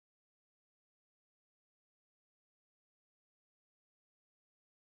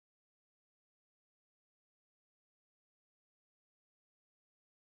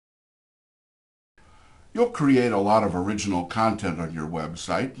You'll create a lot of original content on your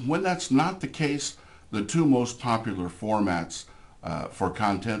website. When that's not the case, the two most popular formats for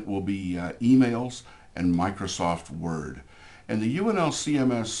content will be emails and Microsoft Word. And the UNL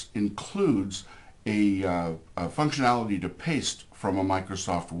CMS includes a functionality to paste from a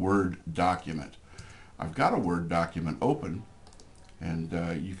Microsoft Word document. I've got a Word document open, and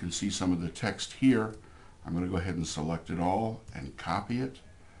you can see some of the text here. I'm going to go ahead and select it all and copy it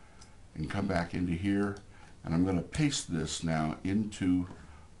and come back into here, and I'm going to paste this now into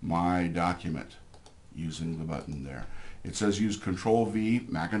my document using the button there. It says use Control V.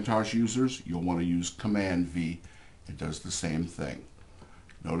 Macintosh users, you'll want to use Command V. It does the same thing.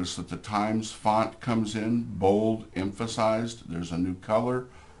 Notice that the Times font comes in, bold, emphasized. There's a new color.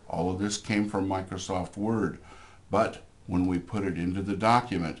 All of this came from Microsoft Word. But when we put it into the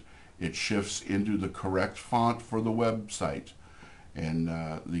document, it shifts into the correct font for the website and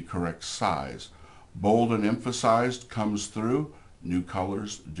the correct size. Bold and emphasized comes through. New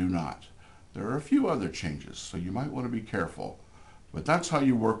colors do not. There are a few other changes, so you might want to be careful. But that's how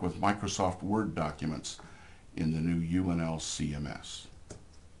you work with Microsoft Word documents in the new UNL CMS.